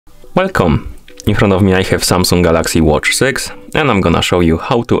Welcome! In front of me I have Samsung Galaxy Watch 6 and I'm gonna show you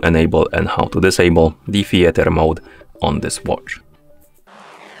how to enable and how to disable the theater mode on this watch.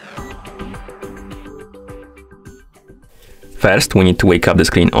 First, we need to wake up the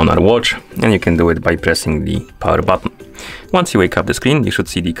screen on our watch, and you can do it by pressing the power button. Once you wake up the screen, you should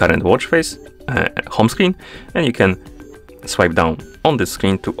see the current watch face, home screen, and you can swipe down on the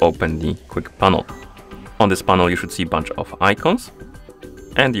screen to open the quick panel. On this panel, you should see a bunch of icons,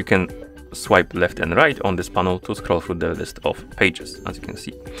 and you can swipe left and right on this panel to scroll through the list of pages, as you can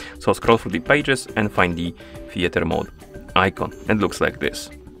see. So scroll through the pages and find the theater mode icon. It looks like this.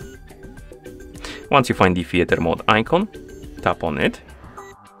 Once you find the theater mode icon, tap on it.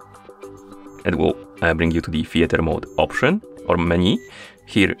 It will bring you to the theater mode option or menu.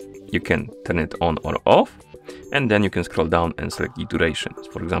 Here you can turn it on or off, and then you can scroll down and select the duration,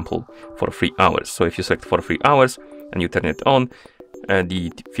 for example for 3 hours. So if you select for 3 hours and you turn it on,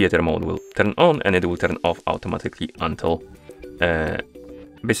 the theater mode will turn on and it will turn off automatically until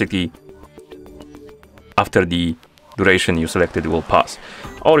basically after the duration you selected will pass,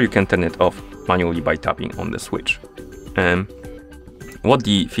 or you can turn it off manually by tapping on the switch. What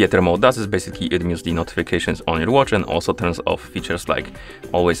the theater mode does is basically it mutes the notifications on your watch and also turns off features like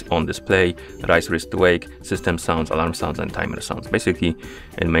always on display, rise wrist to wake, system sounds, alarm sounds, and timer sounds. Basically,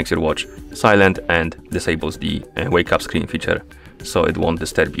 it makes your watch silent and disables the wake up screen feature, so it won't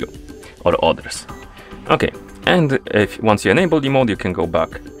disturb you or others. Okay, and once you enable the mode, you can go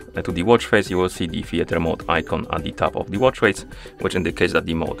back to the watch face. You will see the theater mode icon at the top of the watch face, which indicates that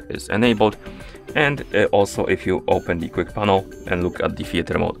the mode is enabled. And also, if you open the quick panel and look at the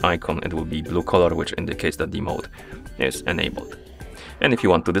theater mode icon, it will be blue color, which indicates that the mode is enabled. And if you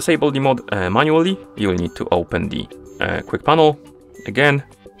want to disable the mode manually, you will need to open the quick panel again,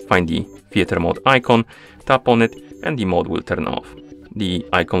 find the theater mode icon, tap on it, and the mode will turn off. The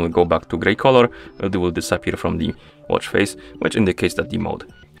icon will go back to gray color, it will disappear from the watch face, which indicates that the mode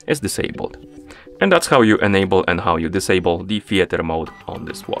is disabled. And that's how you enable and how you disable the theater mode on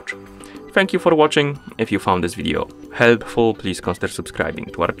this watch. Thank you for watching. If you found this video helpful, please consider subscribing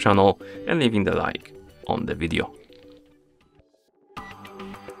to our channel and leaving the like on the video.